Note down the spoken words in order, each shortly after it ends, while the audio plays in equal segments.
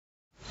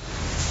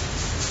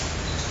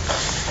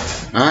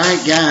All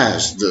right,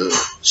 guys, the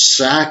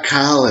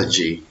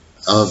psychology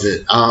of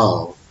it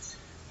all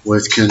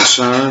with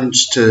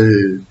concerns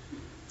to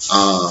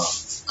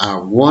our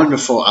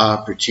wonderful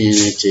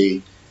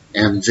opportunity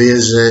and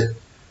visit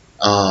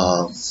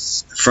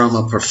from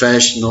a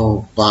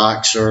professional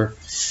boxer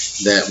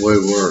that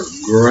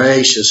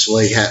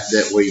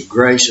we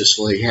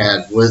graciously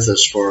had with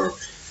us for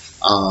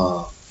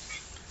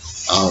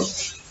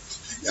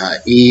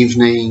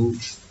evening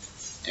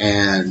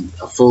and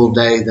a full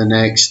day the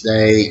next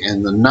day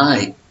and the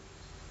night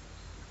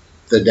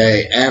the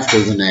day after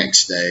the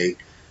next day.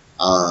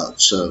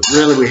 So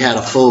really we had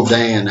a full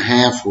day and a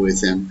half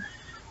with him.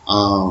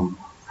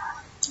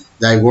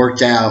 They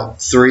worked out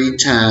 3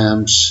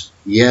 times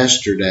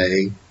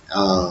yesterday.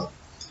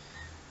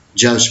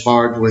 Joe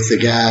sparred with the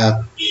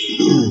guy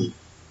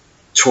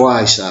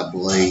twice, I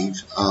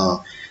believe.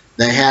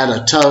 They had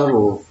a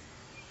total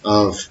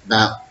of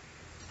about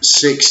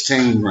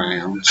 16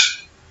 rounds.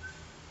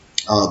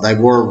 They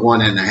were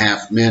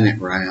 1.5 minute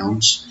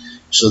rounds,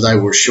 so they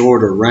were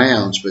shorter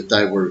rounds, but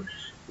they were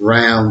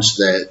rounds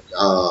that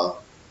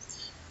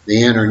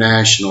the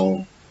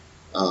international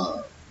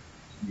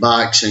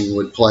boxing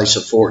would place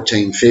a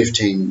 14,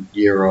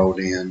 15-year-old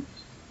in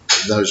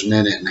those 1.5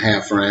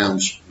 minute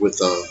rounds with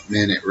a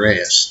minute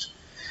rest.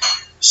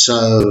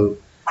 So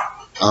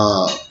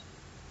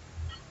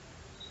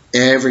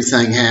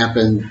everything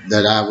happened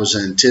that I was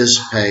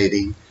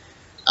anticipating.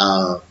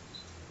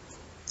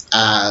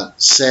 I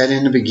said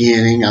in the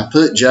beginning, I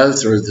put Joe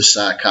through the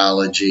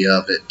psychology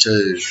of it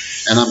too,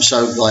 and I'm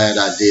so glad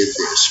I did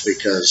this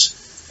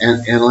because,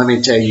 and let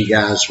me tell you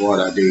guys what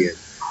I did.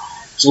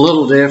 It's a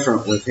little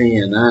different with he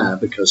and I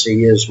because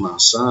he is my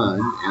son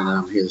and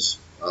I'm his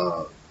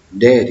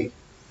daddy.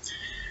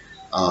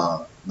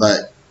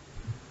 But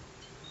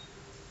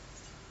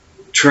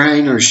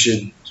trainers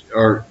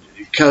or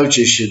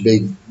coaches should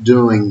be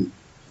doing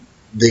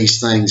these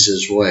things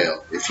as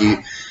well. If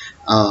you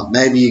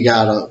maybe you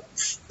got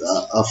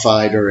a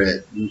fighter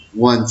at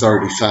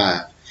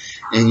 135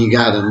 and you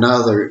got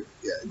another,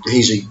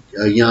 he's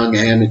a young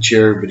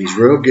amateur but he's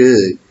real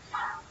good,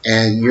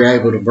 and you're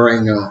able to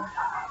bring a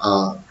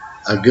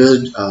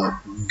good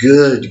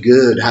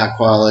high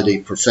quality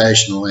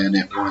professional in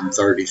at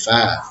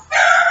 135,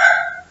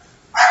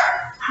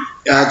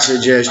 I'd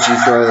suggest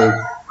you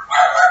throw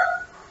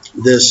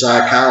this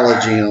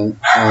psychology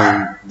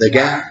on the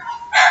guy,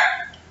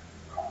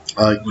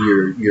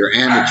 your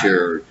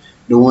amateur,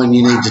 the one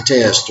you need to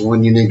test, the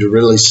one you need to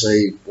really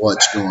see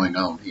what's going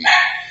on here.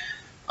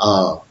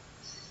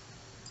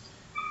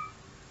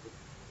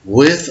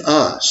 With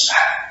us,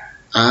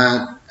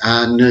 I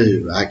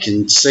knew I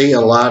can see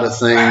a lot of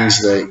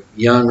things that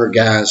younger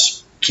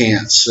guys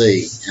can't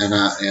see, and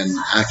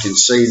I can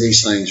see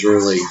these things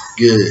really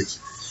good.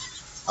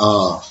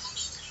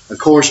 Of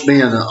course,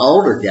 being an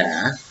older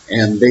guy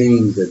and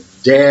being the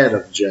dad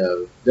of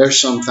Joe, there's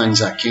some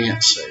things I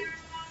can't see.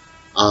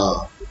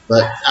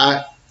 But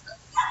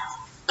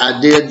I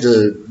did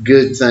the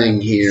good thing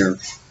here,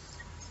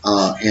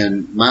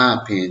 in my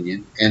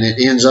opinion, and it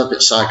ends up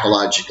it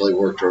psychologically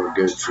worked real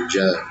good for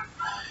Joe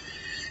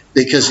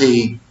because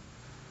he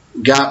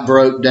got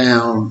broke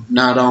down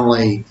not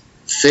only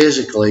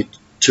physically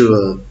to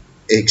an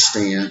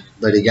extent,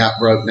 but he got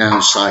broke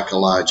down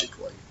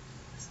psychologically.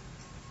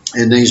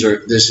 And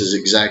this is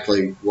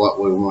exactly what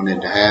we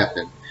wanted to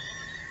happen.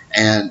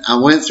 And I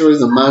went through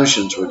the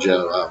motions with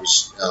Joe. I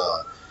was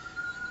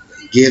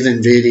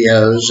giving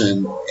videos,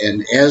 and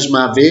as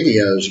my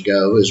videos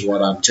go is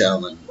what I'm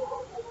telling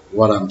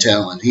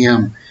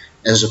him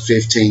as a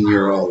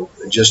 15-year-old,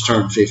 just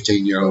turned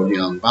 15-year-old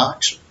young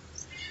boxer.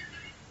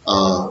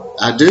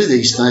 I do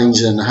these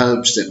things in the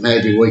hopes that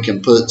maybe we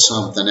can put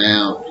something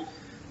out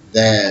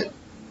that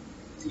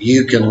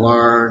you can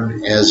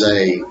learn as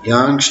a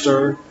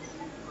youngster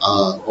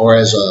or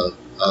as a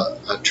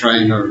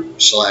trainer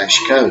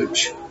 /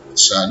 coach.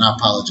 So, and I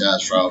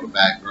apologize for all the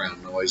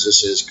background noise.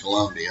 This is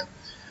Columbia.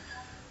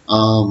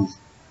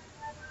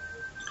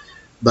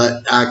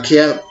 But I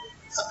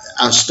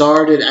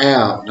started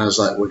out and I was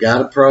like, we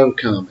got a pro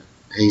coming.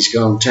 He's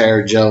going to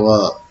tear Joe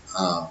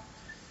up.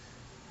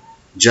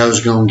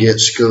 Joe's going to get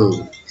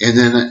schooled. And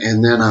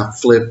then I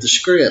flipped the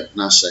script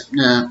and I said,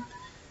 nah,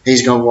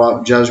 Joe's going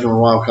to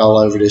walk all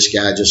over this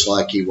guy just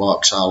like he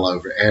walks all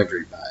over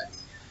everybody.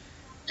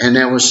 And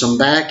there was some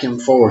back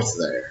and forth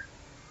there,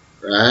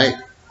 right?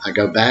 I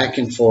go back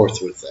and forth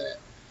with that.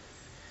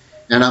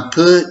 And I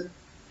put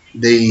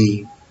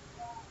the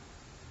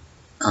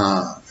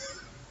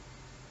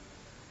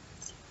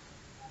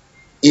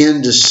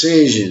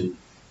indecision,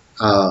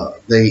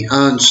 the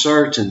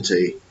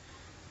uncertainty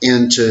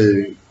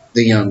into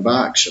the young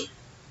boxer.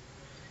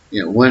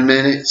 1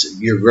 minute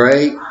you're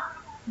great,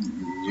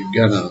 you're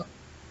gonna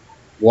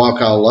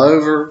walk all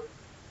over,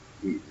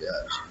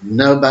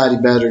 nobody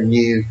better than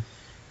you.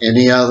 And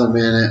the other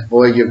minute,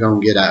 boy, you're gonna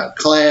get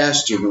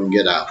outclassed, you're gonna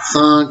get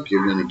out-thunked,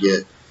 you're gonna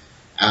get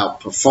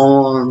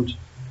outperformed,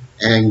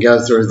 and go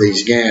through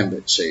these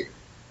gambits here.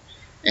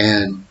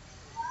 And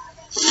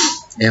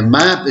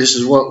this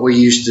is what we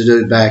used to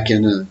do back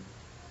in the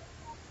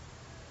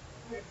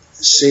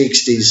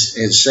 60s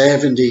and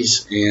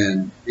 70s,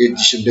 and it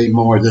should be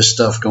more of this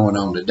stuff going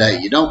on today.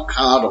 You don't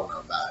coddle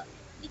nobody.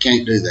 You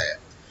can't do that.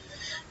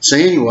 So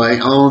anyway,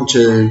 on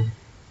to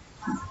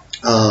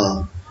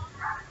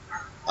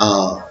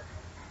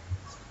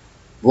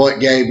what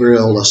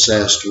Gabriel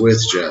assessed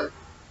with Joe.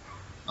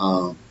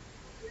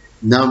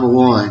 Number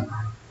one,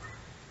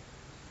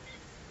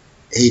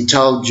 he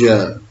told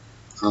Joe,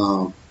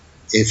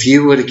 if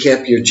you would have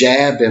kept your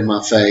jab in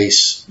my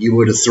face, you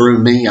would have threw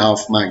me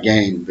off my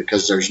game,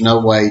 because there's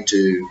no way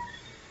to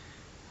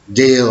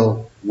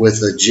deal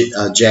with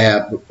a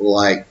jab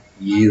like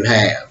you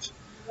have.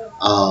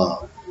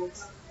 Well,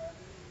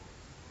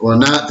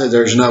 not that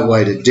there's no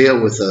way to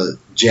deal with a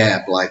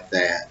jab like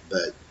that,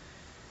 but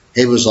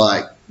he was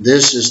like,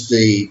 this is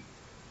the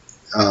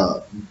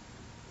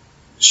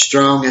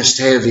strongest,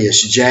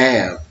 heaviest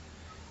jab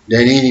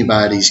that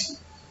anybody's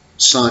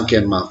sunk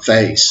in my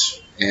face.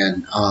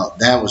 And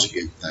that was a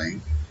good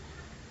thing.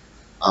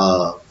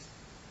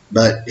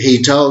 But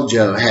he told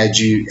Joe, had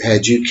you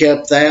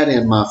kept that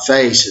in my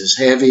face, as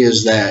heavy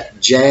as that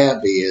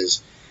jab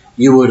is,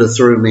 you would have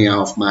threw me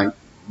off my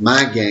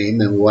game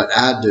and what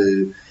I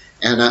do,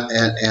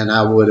 and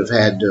I would have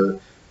had to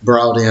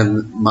brought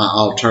in my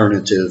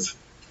alternate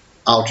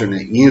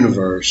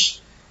universe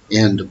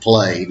into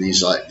play. And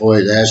he's like,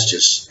 boy, that's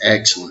just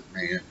excellent,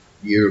 man.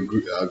 You're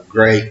a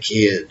great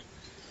kid.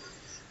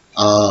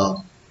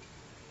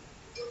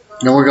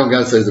 Now we're going to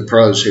go through the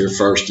pros here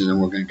first, and then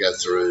we're going to go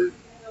through,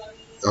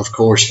 of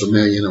course, the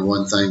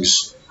 1,000,001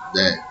 things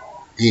that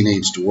he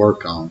needs to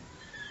work on.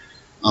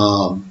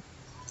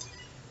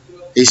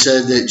 He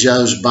said that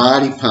Joe's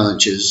body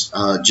punches,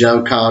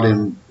 Joe caught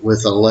him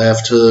with a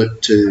left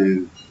hook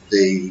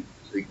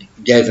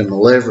gave him a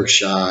liver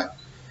shot,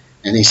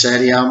 and he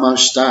said he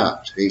almost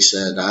stopped. He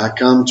said, I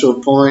come to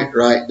a point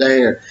right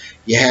there,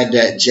 you had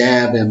that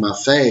jab in my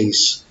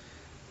face,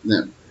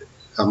 and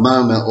a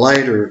moment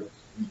later,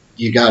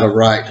 you got a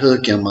right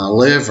hook in my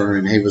liver.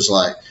 And he was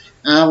like,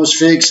 I was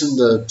fixing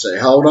to say,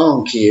 hold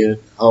on,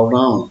 kid, hold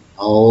on.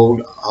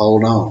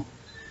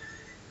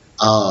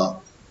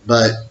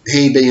 But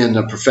he, being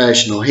the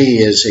professional he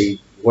is, he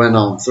went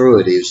on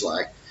through it. He was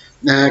like,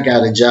 now I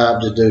got a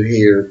job to do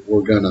here.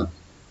 We're going to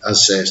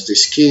assess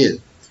this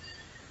kid.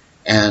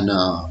 And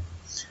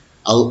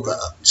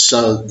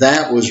so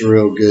that was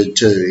real good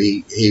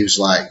too. He was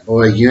like,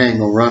 boy, you ain't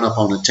going to run up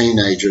on a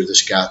teenager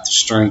that's got the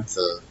strength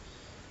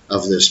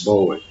of this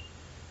boy.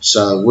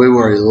 So we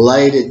were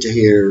elated to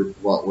hear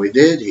what we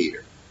did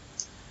here.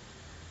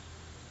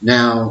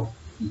 Now,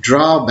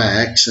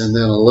 drawbacks, and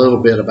then a little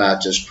bit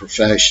about just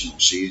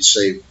professionals. So you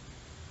see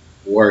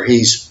where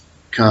he's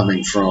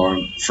coming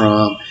from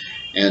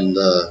and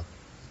the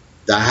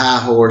high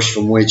horse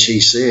from which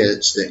he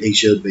sits that he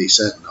should be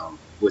sitting on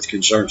with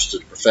concerns to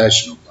the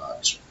professional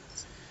boxer.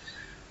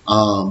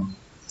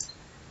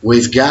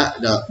 We've got,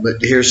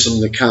 but here's some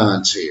of the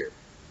cons here.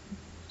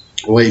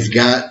 We've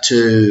got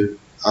to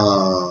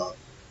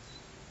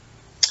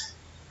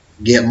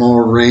get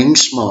more ring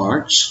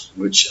smarts,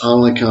 which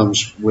only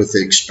comes with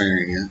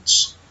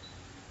experience.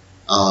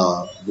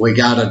 We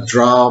got to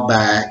draw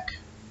back,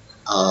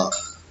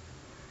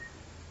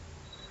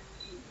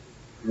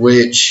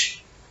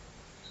 which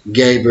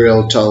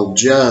Gabriel told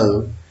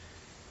Joe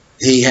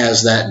he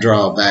has that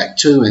drawback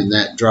too, and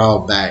that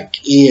drawback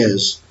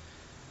is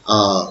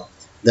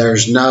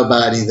there's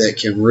nobody that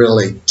can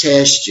really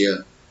test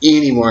you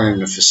anywhere in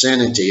the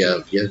vicinity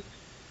of you.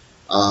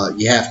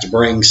 You have to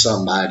bring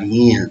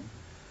somebody in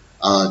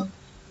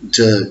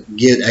to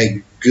get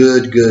a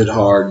good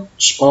hard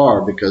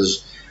spar,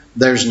 because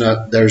there's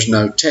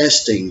no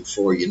testing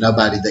for you.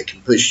 Nobody that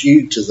can push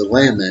you to the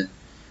limit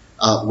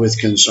with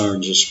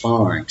concerns of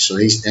sparring. So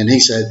he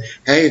said,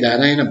 hey,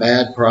 that ain't a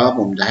bad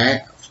problem to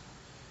have,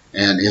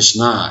 and it's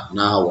not. And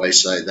I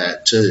always say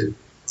that too.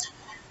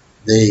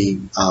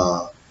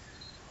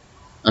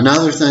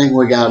 Another thing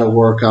we got to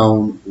work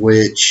on,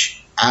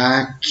 which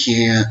I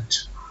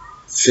can't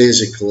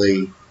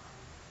physically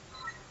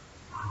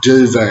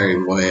do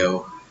very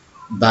well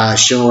by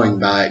showing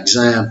by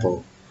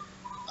example,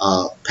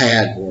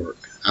 pad work.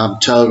 I'm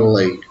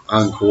totally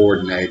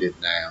uncoordinated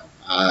now.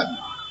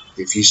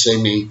 If you see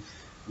me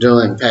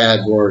doing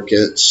pad work,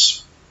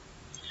 it's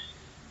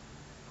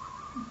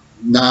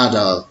not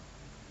a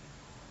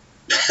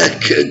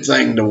good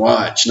thing to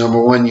watch.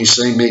 Number one, you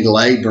see me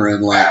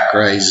laboring like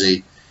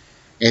crazy,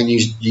 and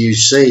you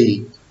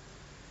see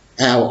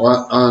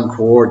how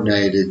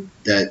uncoordinated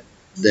that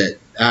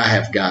I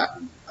have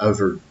gotten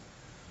over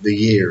the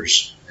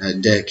years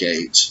and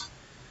decades.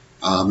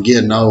 I'm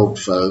getting old,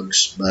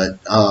 folks, but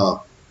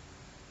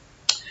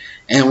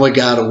and we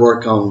got to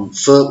work on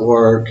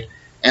footwork,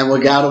 and we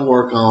got to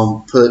work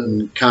on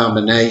putting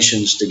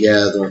combinations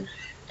together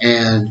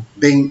and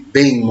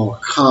being more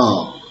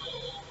calm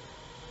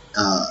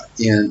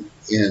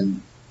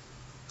in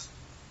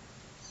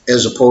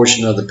as a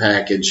portion of the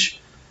package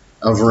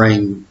of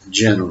ring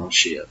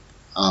generalship.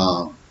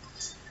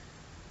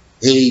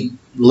 He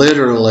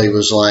literally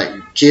was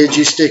like, kid,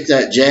 you stick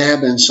that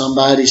jab in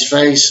somebody's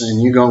face and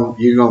you're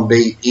gonna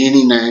beat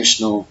any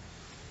national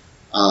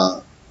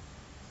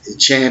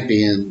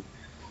champion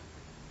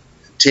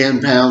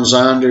 10 pounds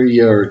under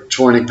you or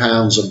 20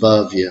 pounds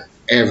above you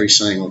every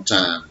single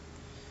time.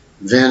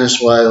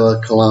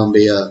 Venezuela,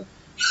 Colombia,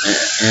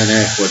 and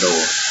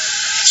Ecuador.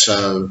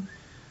 So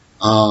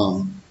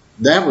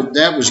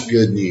that was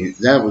good news.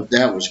 That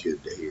was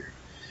good to hear.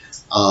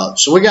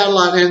 So we got a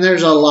lot, and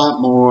there's a lot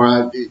more.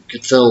 I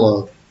could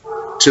fill a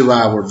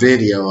 2-hour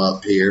video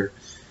up here,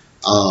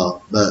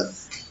 but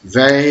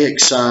very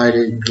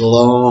excited,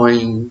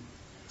 glowing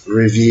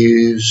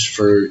reviews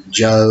for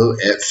Joe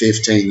at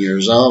 15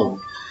 years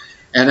old.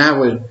 And I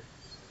would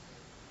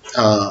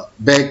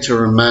beg to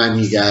remind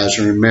you guys,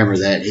 remember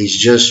that he's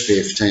just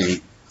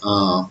 15.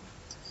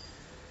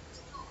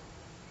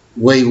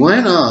 We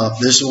went up,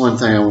 this is one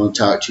thing I want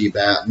to talk to you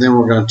about, and then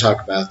we're going to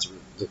talk about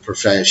the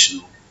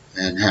professional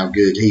and how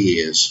good he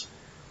is.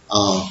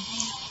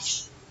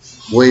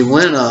 We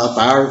went up,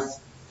 our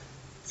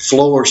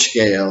floor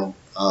scale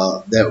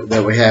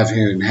that we have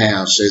here in the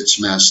house,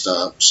 it's messed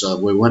up. So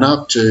we went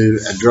up to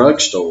a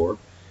drugstore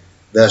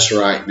that's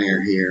right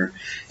near here.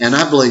 And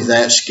I believe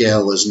that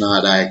scale is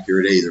not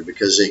accurate either,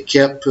 because it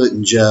kept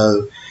putting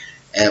Joe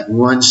at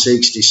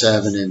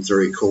 167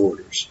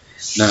 3/4.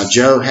 Now,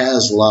 Joe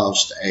has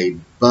lost a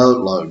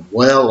boatload,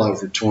 well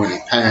over 20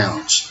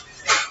 pounds.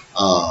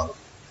 Or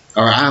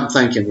I'm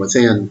thinking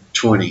within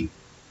 20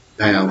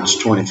 pounds,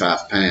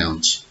 25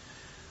 pounds.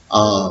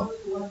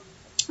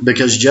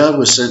 Because Joe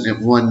was sitting at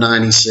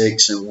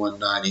 196 and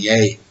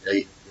 198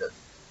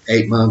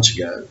 eight months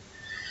ago.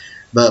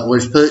 But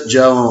we've put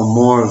Joe on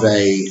more of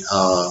a,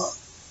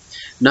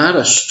 not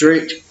a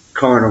strict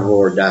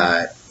carnivore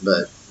diet,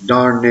 but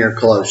darn near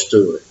close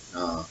to it.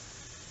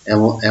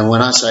 And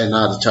when I say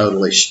not a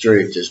totally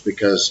strict, is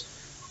because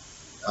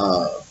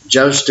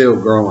Joe's still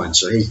growing,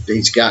 so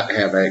he's got to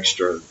have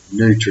extra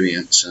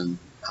nutrients and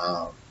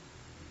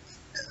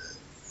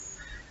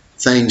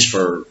things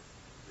for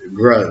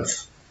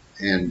growth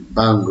and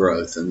bone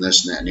growth and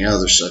this and that and the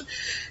other. So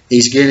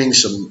he's getting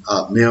some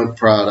milk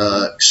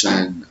products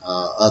and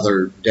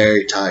other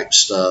dairy type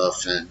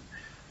stuff and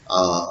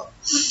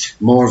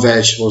more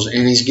vegetables.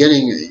 And he's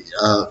getting,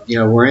 you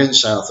know, we're in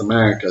South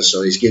America,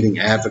 so he's getting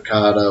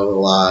avocado a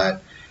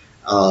lot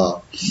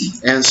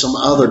and some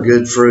other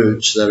good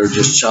fruits that are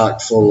just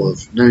chock full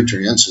of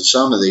nutrients. And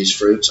some of these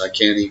fruits I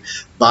can't even,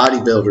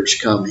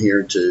 bodybuilders come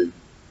here to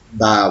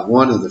buy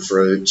one of the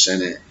fruits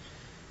and it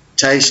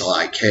tastes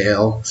like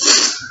hell.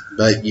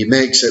 But you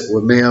mix it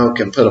with milk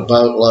and put a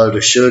boatload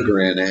of sugar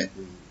in it.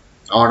 And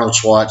Arnold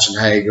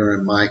Schwarzenegger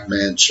and Mike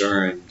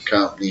Menser and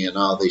company and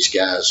all these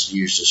guys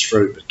use this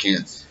fruit, but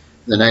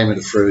the name of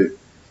the fruit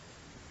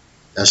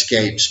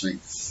escapes me.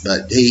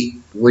 But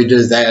we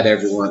do that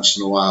every once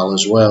in a while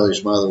as well.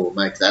 His mother will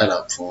make that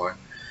up for him.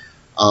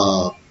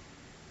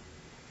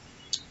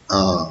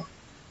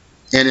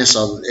 And it's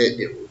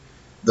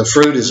the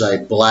fruit is a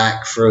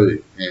black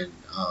fruit, and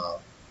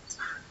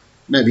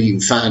maybe you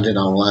can find it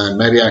online.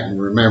 Maybe I can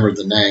remember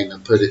the name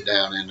and put it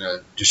down in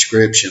the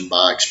description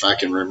box if I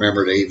can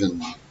remember to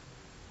even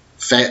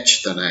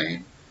fetch the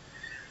name.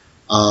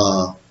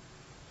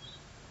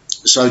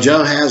 So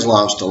Joe has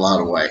lost a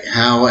lot of weight.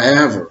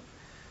 However,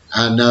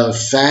 I know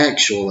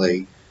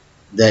factually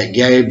that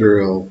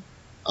Gabriel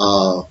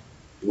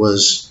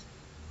was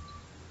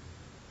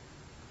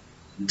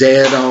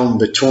dead on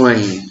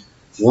between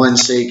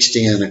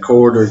 160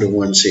 1/4 to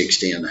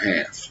 160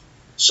 1/2.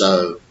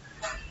 So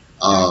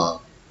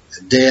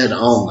dead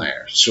on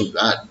there. So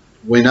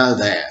we know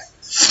that.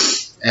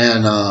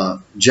 And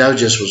Joe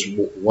just was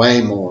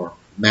way more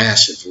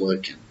massive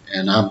looking.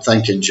 And I'm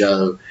thinking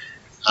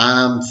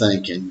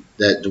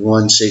that the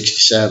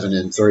 167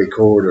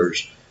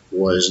 3/4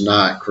 was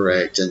not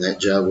correct, and that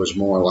Joe was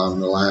more along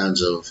the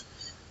lines of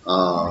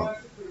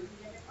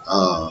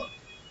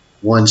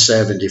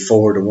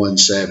 174 to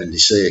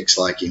 176.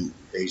 Like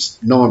he's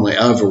normally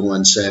over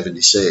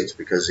 176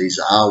 because he's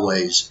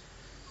always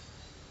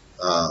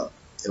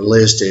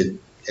listed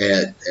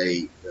at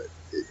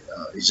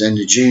he's in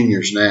the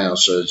juniors now,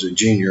 so it's a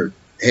junior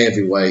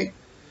heavyweight,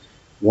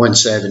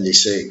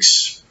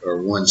 176 or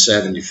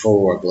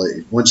 174, I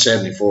believe,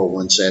 174 or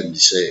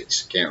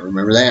 176. Can't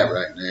remember that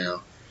right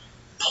now.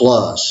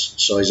 Plus,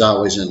 so he's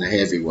always in the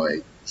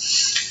heavyweight.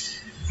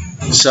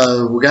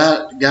 So we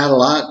got a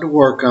lot to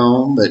work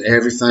on, but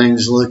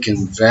everything's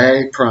looking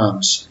very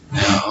promising.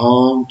 Now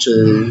on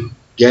to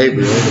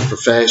Gabriel, the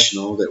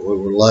professional that we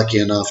were lucky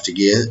enough to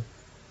get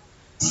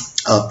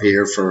up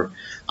here for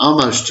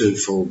almost 2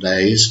 full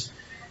days.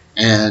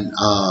 And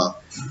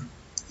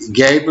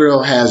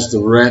Gabriel has the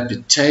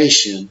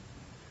reputation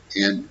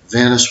in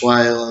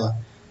Venezuela,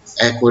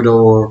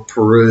 Ecuador,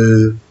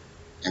 Peru,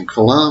 and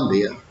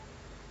Colombia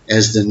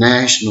as the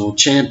national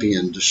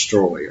champion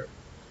destroyer.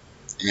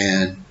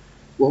 And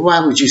well, why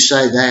would you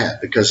say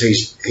that? Because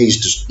he's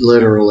just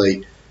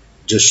literally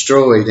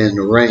destroyed in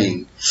the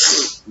ring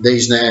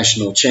these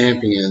national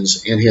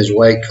champions in his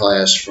weight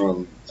class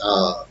from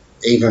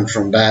even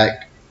from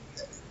back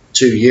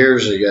 2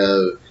 years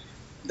ago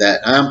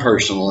that I'm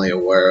personally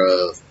aware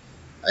of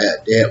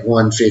at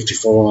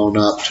 154 on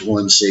up to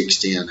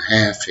 160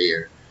 1/2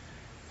 here.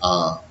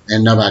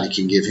 and nobody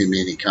can give him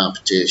any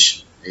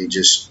competition.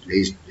 He's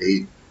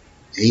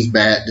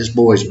bad. This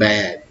boy's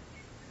bad.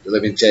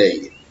 Let me tell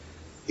you,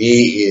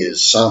 he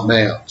is something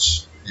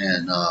else.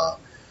 And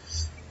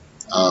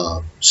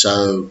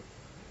so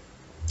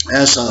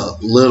that's a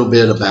little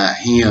bit about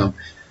him.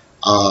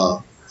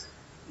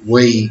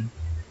 We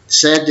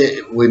said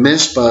that we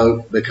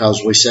misspoke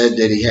because we said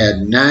that he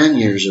had 9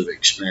 years of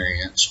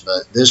experience,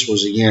 but this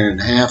was a year and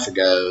a half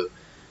ago,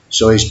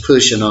 so he's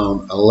pushing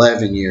on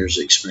 11 years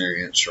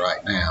experience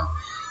right now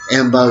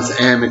in both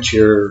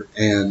amateur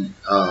and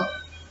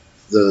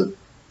the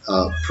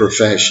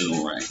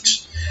professional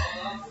ranks.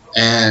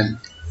 And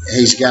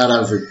he's got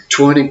over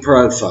 20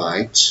 pro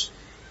fights,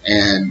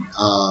 and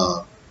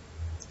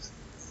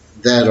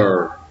that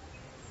are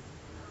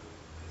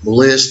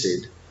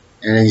listed,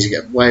 and he's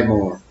got way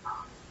more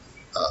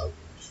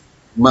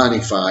money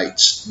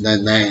fights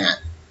than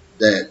that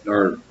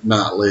are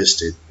not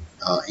listed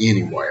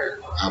anywhere.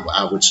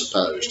 I would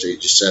suppose he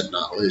just said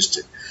not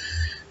listed.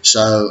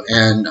 So,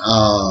 and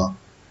I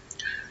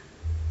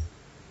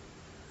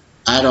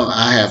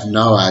have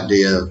no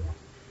idea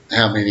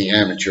how many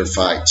amateur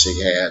fights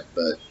he had,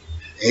 but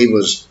he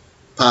was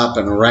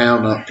popping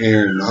around up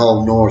here in the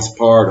whole north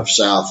part of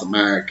South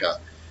America,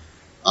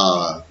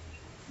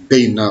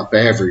 beating up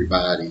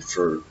everybody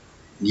for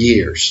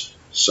years.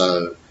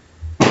 So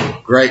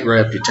great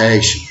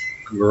reputation.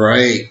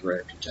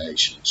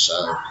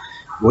 So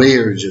we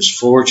are just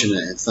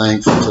fortunate and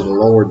thankful to the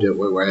Lord that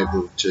we were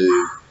able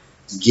to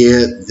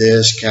get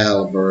this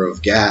caliber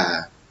of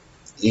guy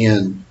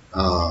in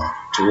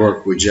to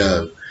work with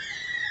Joe.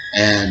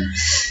 And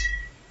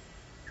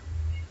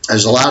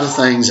there's a lot of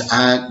things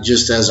I,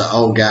 just as an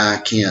old guy,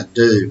 can't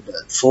do.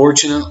 But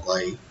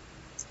fortunately,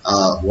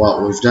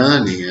 what we've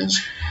done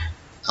is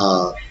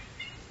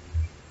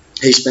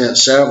he spent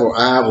several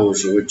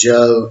hours with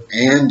Joe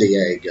and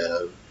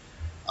Diego,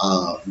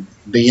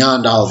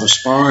 beyond all the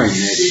sparring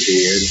that he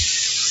did,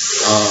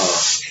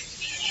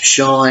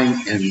 showing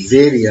and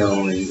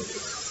videoing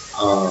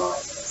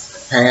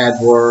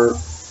pad work,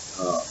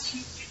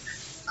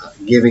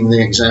 giving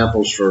the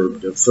examples for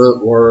the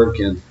footwork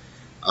and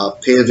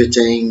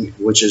pivoting,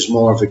 which is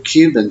more of a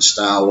Cuban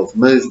style of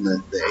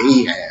movement that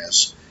he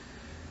has.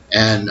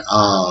 And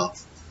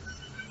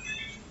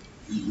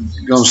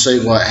going to see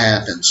what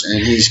happens.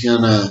 And he's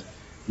going to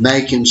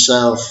make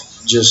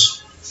himself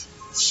just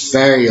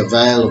very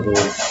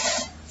available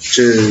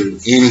to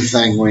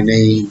anything we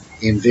need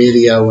in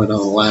video and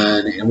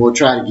online. And we'll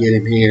try to get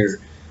him here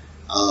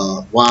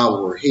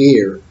while we're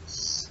here,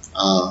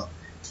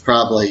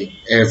 probably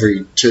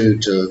every 2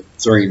 to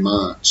 3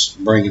 months.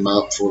 Bring him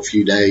up for a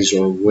few days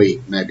or a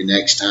week. Maybe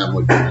next time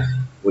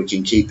we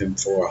can keep him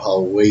for a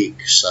whole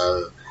week.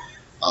 So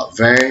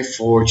very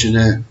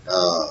fortunate.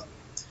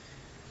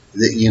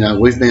 That,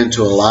 we've been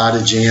to a lot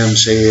of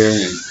gyms here,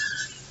 and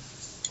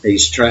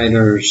these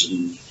trainers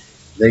and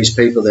these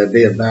people that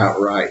be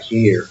about right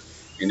here.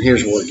 And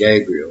here's what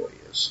Gabriel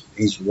is.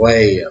 He's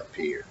way up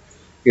here.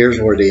 Here's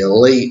where the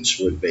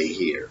elites would be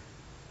here.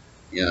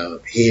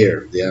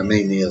 Here. The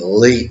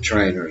elite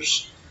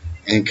trainers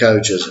and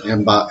coaches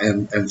and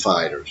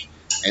fighters.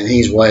 And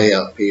he's way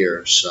up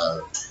here.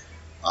 So,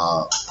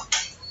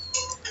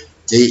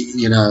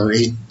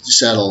 he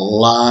said a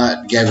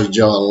lot, gave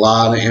Joe a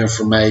lot of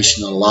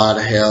information, a lot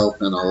of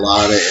help, and a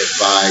lot of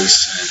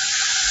advice, and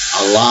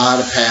a lot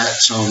of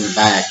pats on the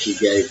back he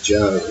gave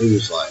Joe. He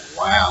was like,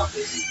 wow,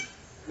 dude,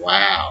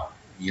 wow,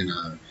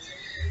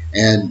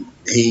 And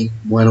he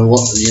went,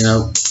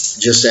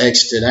 just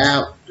exited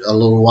out a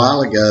little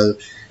while ago,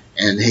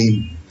 and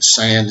he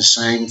saying the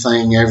same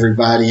thing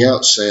everybody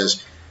else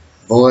says.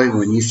 Boy,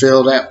 when you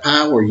feel that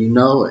power, you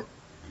know it.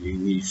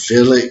 You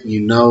feel it,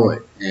 you know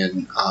it.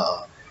 And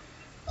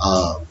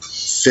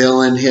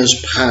feeling his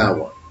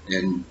power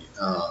and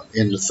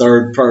in the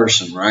third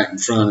person right in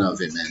front of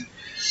him. And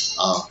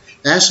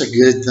that's a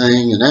good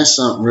thing, and that's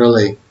something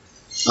really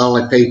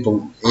only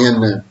people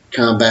in the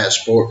combat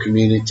sport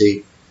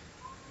community,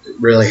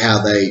 really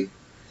how they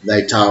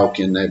talk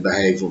and they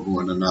behave with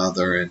one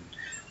another, and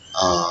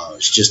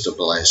it's just a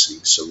blessing.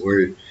 So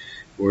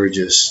we're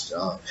just,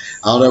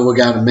 although we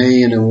got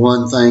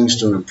 1,000,001 things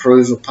to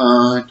improve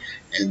upon,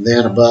 and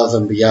then above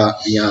and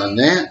beyond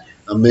that,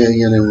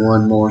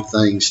 1,000,001 more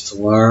things to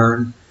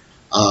learn.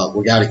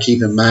 We got to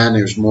keep in mind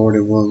there's more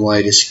than one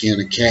way to skin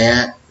a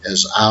cat,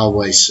 as I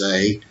always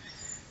say.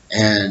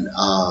 And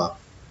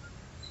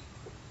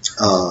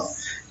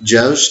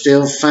Joe's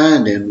still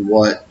finding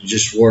what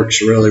just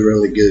works really,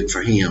 really good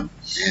for him.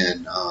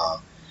 And the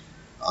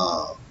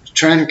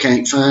trainer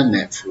can't find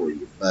that for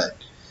you, but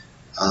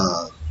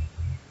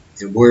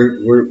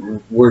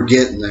we're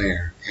getting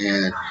there.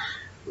 And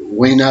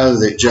we know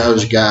that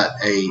Joe's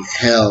got a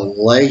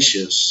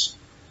hellacious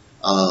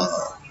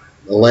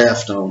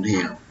left on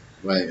him,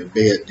 right?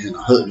 Be it in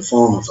the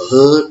form of a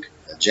hook,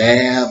 a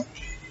jab,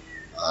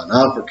 an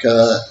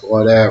uppercut,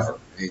 whatever.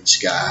 He's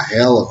got a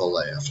hell of a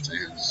left,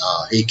 and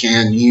he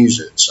can use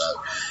it. So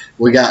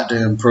we got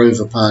to improve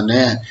upon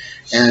that.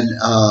 And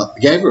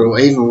Gabriel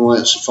even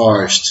went so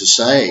far as to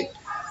say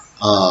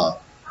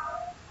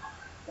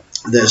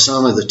that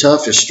some of the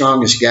toughest,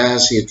 strongest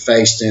guys he had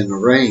faced in the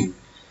ring,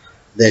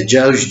 that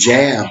Joe's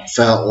jab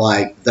felt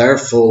like their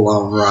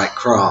full-on right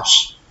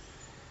cross.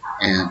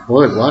 And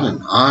boy, what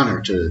an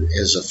honor to,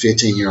 as a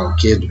 15-year-old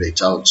kid, to be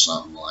told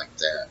something like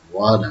that.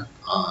 What an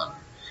honor.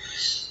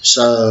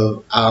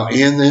 So I'll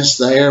end this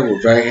there.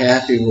 We're very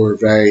happy. We're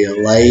very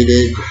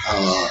elated.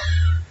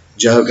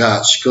 Joe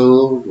got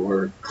schooled.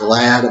 We're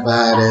glad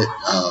about it.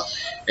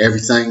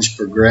 Everything's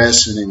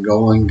progressing and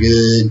going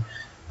good.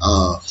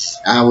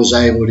 I was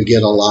able to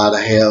get a lot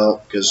of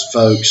help because,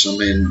 folks, I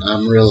mean,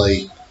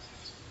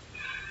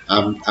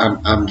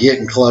 I'm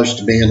getting close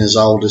to being as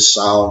old as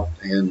Salt,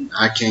 and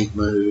I can't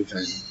move.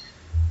 And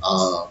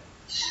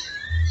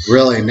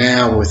really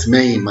now with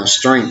me, my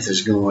strength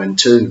is going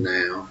too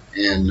now,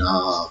 and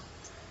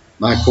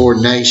my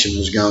coordination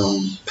was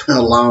going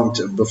along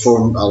to before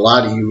a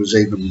lot of you was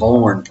even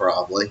born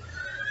probably,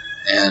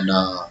 and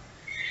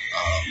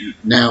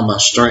now my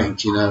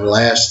strength, the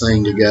last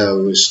thing to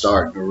go is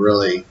starting to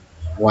really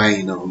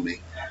wane on me,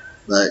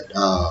 but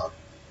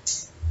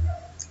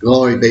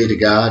glory be to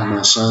God,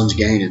 my son's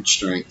gaining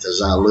strength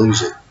as I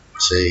lose it.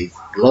 See,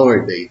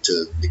 glory be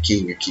to the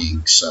King of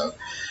Kings. So,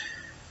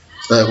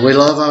 but we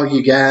love all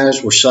you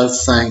guys. We're so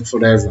thankful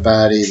to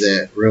everybody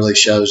that really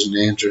shows an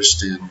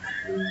interest in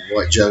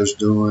what Joe's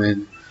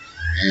doing.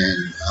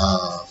 And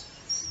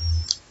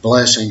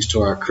blessings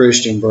to our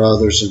Christian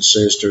brothers and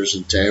sisters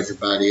and to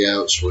everybody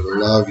else. We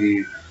love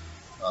you.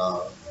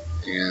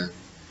 And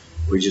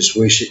we just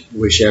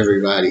wish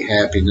everybody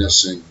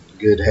happiness and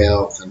good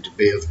health and to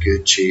be of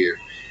good cheer.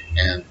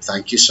 And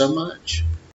thank you so much.